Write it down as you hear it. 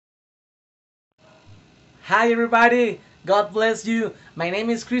Hi everybody, God bless you. My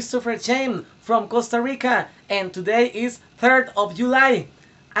name is Christoper Chien from Costa Rica and today is 3rd of July.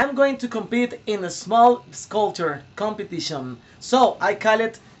 I'm going to compete in a small sculpture competition. So I call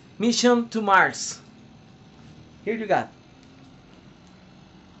it Mission to Mars. Here you got.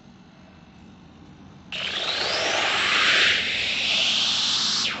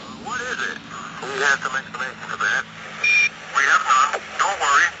 What is it? We have some explanation for that. We have none. Don't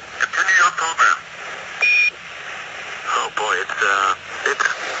worry. Continue your program. Oh boy, it's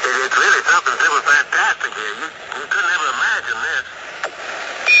really something super fantastic here. You couldn't ever imagine this.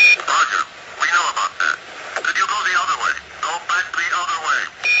 Roger, we know about that. Could you go the other way? Go back the other way.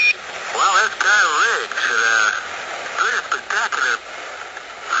 Well, that's kind of rigged. Pretty spectacular.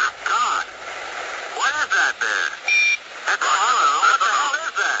 God, what is that there? That's all I don't know. What the hell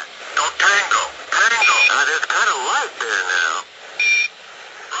is that? Don't tango. Tango. There's kind of light there now.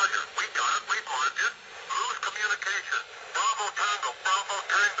 Roger, we got it. We marked it. Lose communication. Bravo Tango. Bravo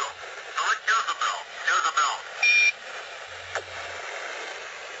Tango. Select Jezebel. Jezebel.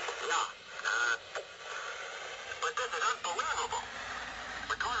 Yeah. But this is unbelievable.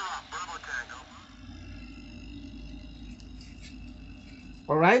 We call her off. Bravo Tango.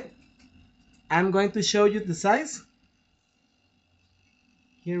 Alright, I'm going to show you the size.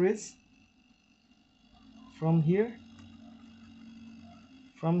 Here is from here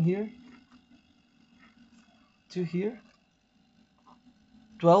to here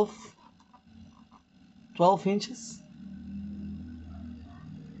 12 inches,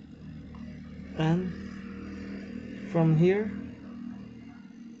 and from here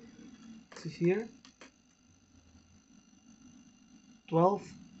to here 12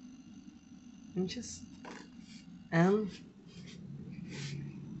 inches, and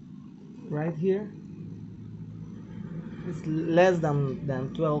right here it's less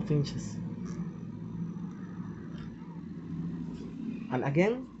than 12 inches, and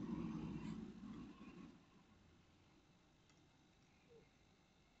again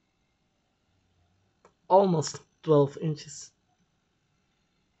almost 12 inches,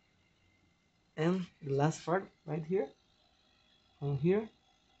 and the last part right here from here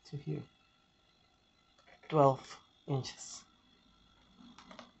to here 12 inches.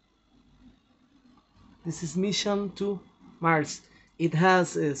 This is Mission to Mars. It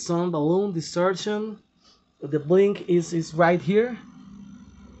has a sun balloon distortion. The blink is right here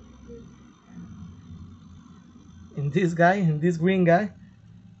in this guy, in this green guy.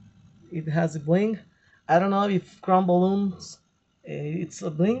 It has a blink. I don't know if crown balloons it's a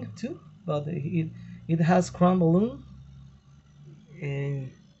blink too, but it has crown balloon.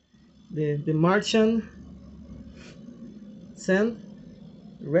 And the Martian sand,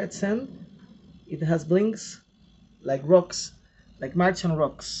 red sand, it has blinks like rocks, like Martian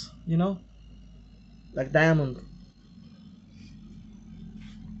rocks, you know, like diamond,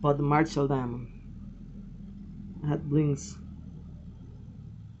 but the Martian diamond had blinks.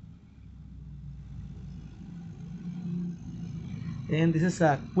 And this is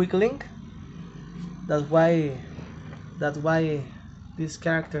a quick link. That's why this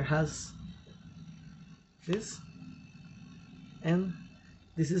character has this. And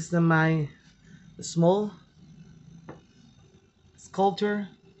this is my small sculpture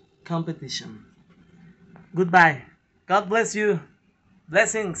competition. Goodbye. God bless you.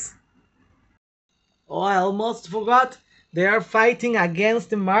 Blessings. Oh, I almost forgot. They are fighting against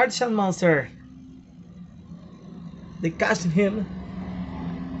the Martian monster. They catch him.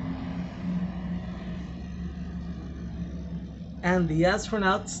 And the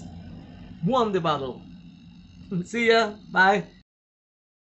astronauts won the battle. See ya. Bye.